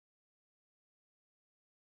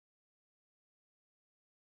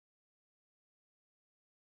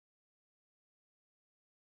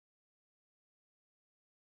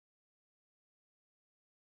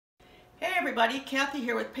Hey everybody, Kathy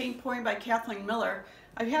here with Paint Pouring by Kathleen Miller.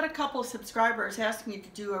 I've had a couple of subscribers ask me to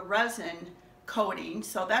do a resin coating,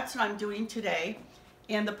 so that's what I'm doing today.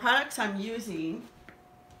 And the products I'm using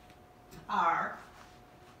are,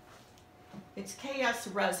 it's KS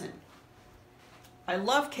Resin. I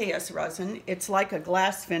love KS Resin. It's like a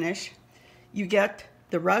glass finish. You get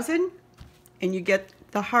the resin and you get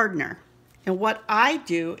the hardener. And what I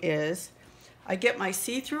do is I get my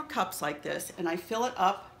see-through cups like this and I fill it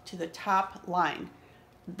up to the top line.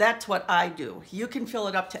 That's what I do. You can fill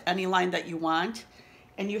it up to any line that you want,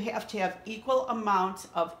 and you have to have equal amounts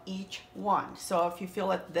of each one. So if you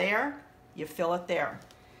fill it there, you fill it there.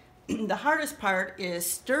 The hardest part is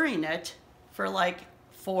stirring it for like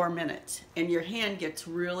 4 minutes, and your hand gets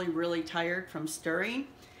really tired from stirring.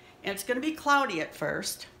 And it's going to be cloudy at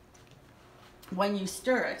first. When you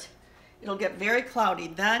stir it, it'll get very cloudy.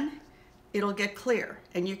 Then it'll get clear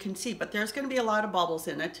and you can see, but there's going to be a lot of bubbles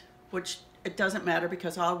in it, which it doesn't matter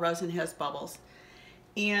because all resin has bubbles.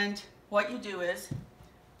 And what you do is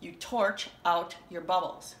you torch out your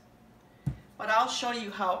bubbles. But I'll show you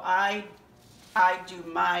how I do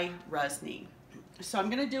my resining. So I'm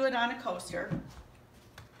going to do it on a coaster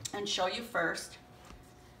and show you first.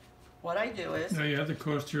 What I do is... Now you have the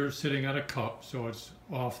coaster sitting on a cup, so it's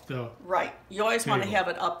off the Right. You always want to have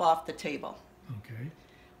it up off the table. Okay.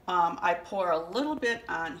 I pour a little bit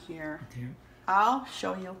on here. Okay. I'll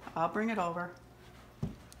show you. I'll bring it over.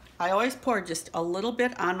 I always pour just a little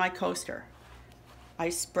bit on my coaster. I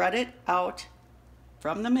spread it out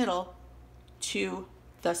from the middle to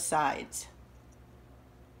the sides.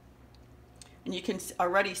 And you can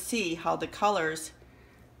already see how the colors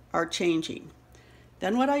are changing.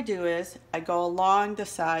 Then what I do is I go along the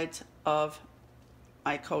sides of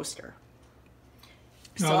my coaster.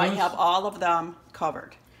 So I have all of them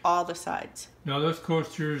covered. All the sides. Now those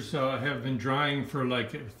coasters have been drying for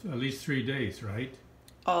like at least 3 days, right?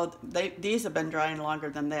 Oh, these have been drying longer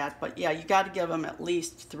than that, but yeah, you got to give them at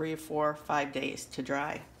least 3, 4, 5 days to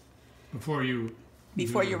dry. Before you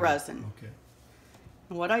resin. Okay.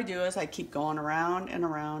 And what I do is I keep going around and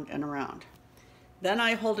around and around. Then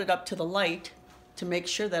I hold it up to the light to make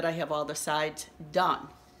sure that I have all the sides done.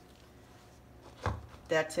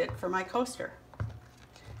 That's it for my coaster.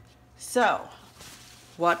 So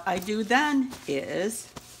what I do then is,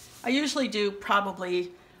 I usually do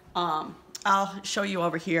probably, I'll show you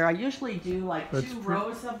over here, I usually do like 2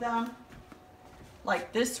 rows of them,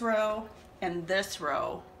 like this row and this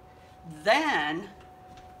row. Then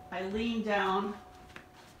I lean down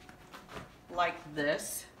like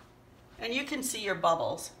this, and you can see your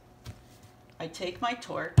bubbles. I take my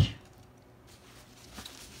torch,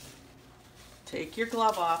 take your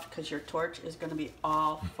glove off because your torch is going to be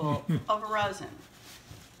all full of resin.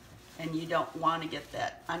 And you don't want to get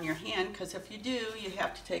that on your hand because if you do, you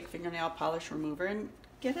have to take fingernail polish remover and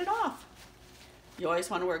get it off. You always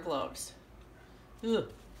want to wear gloves. Ugh.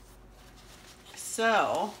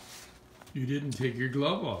 So. You didn't take your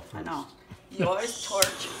glove off. I know. You always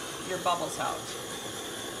torch your bubbles out.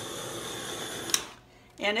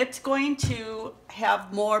 And it's going to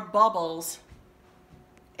have more bubbles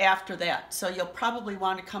after that. So you'll probably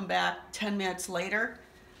want to come back 10 minutes later,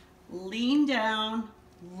 lean down,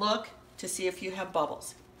 look to see if you have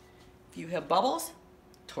bubbles. If you have bubbles,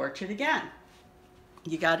 torch it again.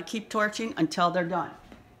 You got to keep torching until they're done.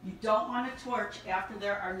 You don't want to torch after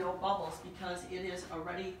there are no bubbles because it is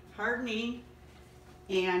already hardening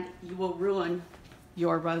and you will ruin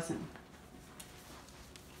your resin.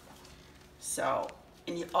 So,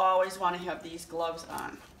 and you always want to have these gloves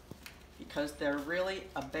on because they're really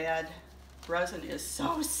a bad, resin is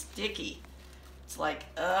so sticky. It's like,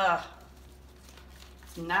 ugh.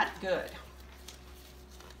 It's not good.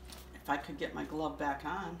 If I could get my glove back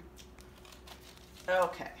on.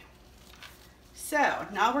 Okay. So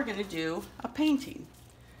now we're going to do a painting.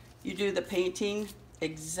 You do the painting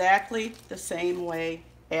exactly the same way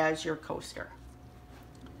as your coaster.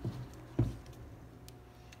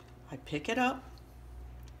 I pick it up,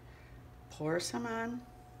 pour some on.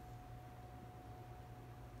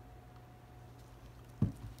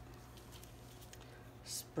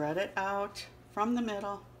 Spread it out from the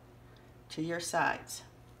middle to your sides,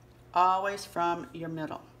 always from your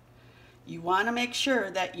middle. You want to make sure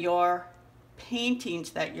that your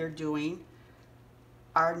paintings that you're doing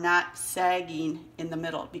are not sagging in the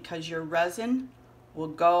middle because your resin will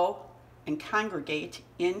go and congregate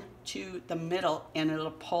into the middle and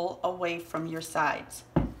it'll pull away from your sides.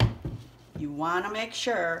 You want to make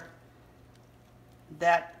sure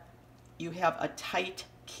that you have a tight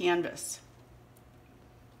canvas.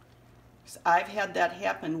 I've had that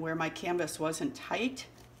happen where my canvas wasn't tight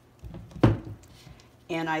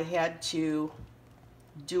and I had to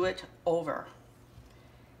do it over.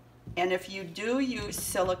 And if you do use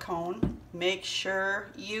silicone, make sure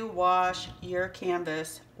you wash your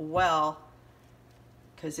canvas well,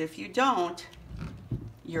 because if you don't,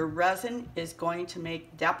 your resin is going to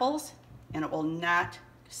make depples and it will not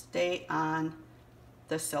stay on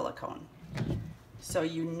the silicone. So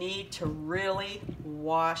you need to really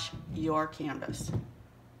wash your canvas.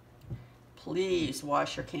 Please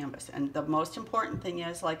wash your canvas. And the most important thing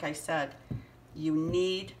is, like I said, you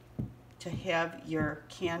need to have your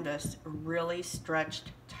canvas really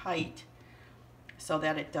stretched tight so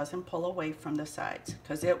that it doesn't pull away from the sides,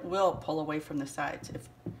 because it will pull away from the sides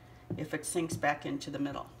if it sinks back into the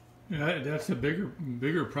middle. Yeah, that's a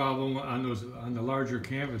bigger problem on the larger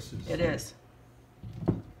canvases. It is.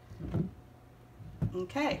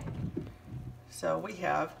 Okay, so we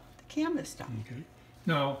have the canvas done. Okay.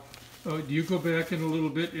 Now, do you go back in a little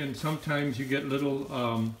bit, and sometimes you get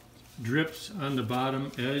little drips on the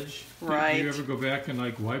bottom edge? Right. Do you ever go back and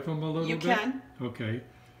like wipe them a little bit? You can. Okay.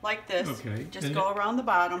 Like this. Okay. Just and go around the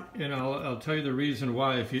bottom. And I'll tell you the reason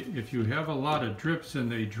why. If you have a lot of drips and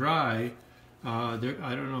they dry, I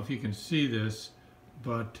don't know if you can see this,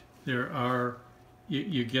 but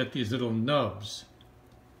you get these little nubs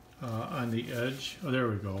on the edge. Oh, there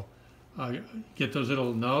we go. Get those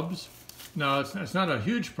little nubs. Now, it's not a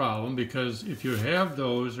huge problem, because if you have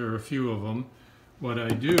those or a few of them, what I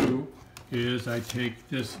do is I take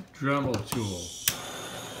this Dremel tool,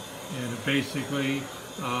 and it basically,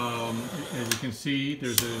 as you can see,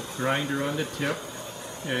 there's a grinder on the tip,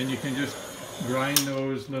 and you can just grind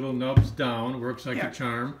those little nubs down. Works like a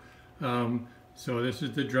charm. So this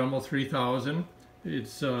is the Dremel 3000.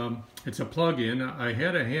 It's a plug-in. I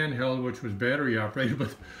had a handheld which was battery operated,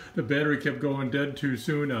 but the battery kept going dead too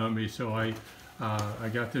soon on me, so I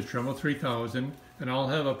got this Dremel 3000, and I'll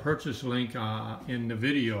have a purchase link in the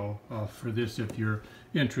video for this if you're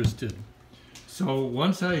interested. So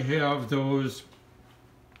once I have those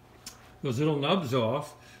little nubs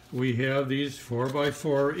off, we have these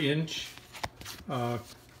 4x4 inch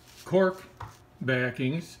cork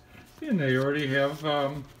backings, and they already have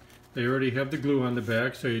the glue on the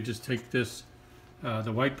back, so you just take this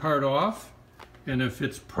the white part off, and it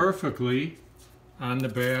fits perfectly on the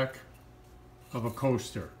back of a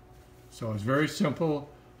coaster. So it's very simple.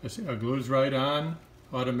 It glues right on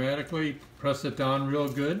automatically. Press it down real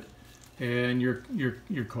good, and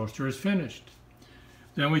your coaster is finished.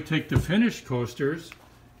 Then we take the finished coasters,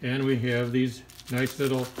 and we have these nice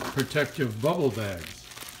little protective bubble bags,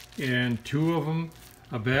 and two of them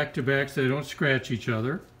are back to back so they don't scratch each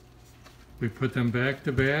other. We put them back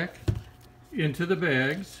to back into the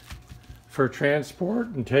bags for transport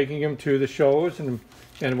and taking them to the shows, and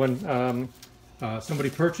when somebody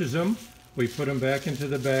purchases them, we put them back into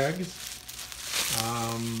the bags,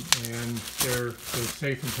 and they're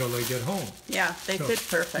safe until they get home. Yeah, they fit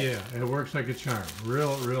perfect. Yeah, it works like a charm.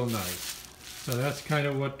 Real nice. So that's kind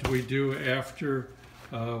of what we do after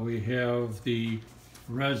we have the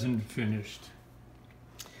resin finished.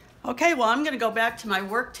 Okay, well, I'm going to go back to my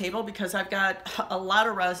work table because I've got a lot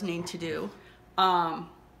of resining to do.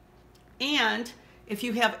 And if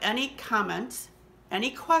you have any comments,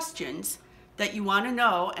 any questions that you want to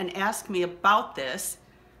know and ask me about this,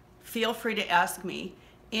 feel free to ask me.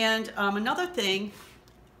 And another thing,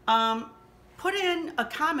 put in a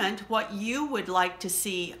comment what you would like to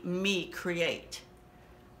see me create.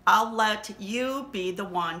 I'll let you be the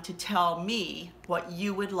one to tell me what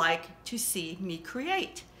you would like to see me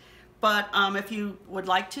create. But if you would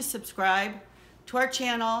like to subscribe to our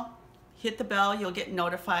channel, hit the bell. You'll get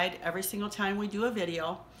notified every single time we do a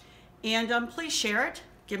video. And please share it.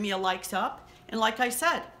 Give me a likes up. And like I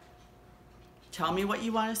said, tell me what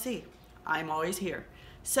you want to see. I'm always here.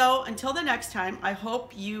 So until the next time, I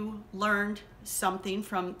hope you learned something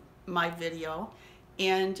from my video.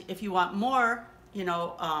 And if you want more,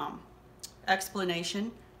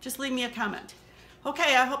 explanation, just leave me a comment.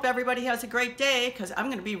 Okay, I hope everybody has a great day because I'm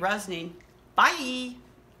going to be resining. Bye!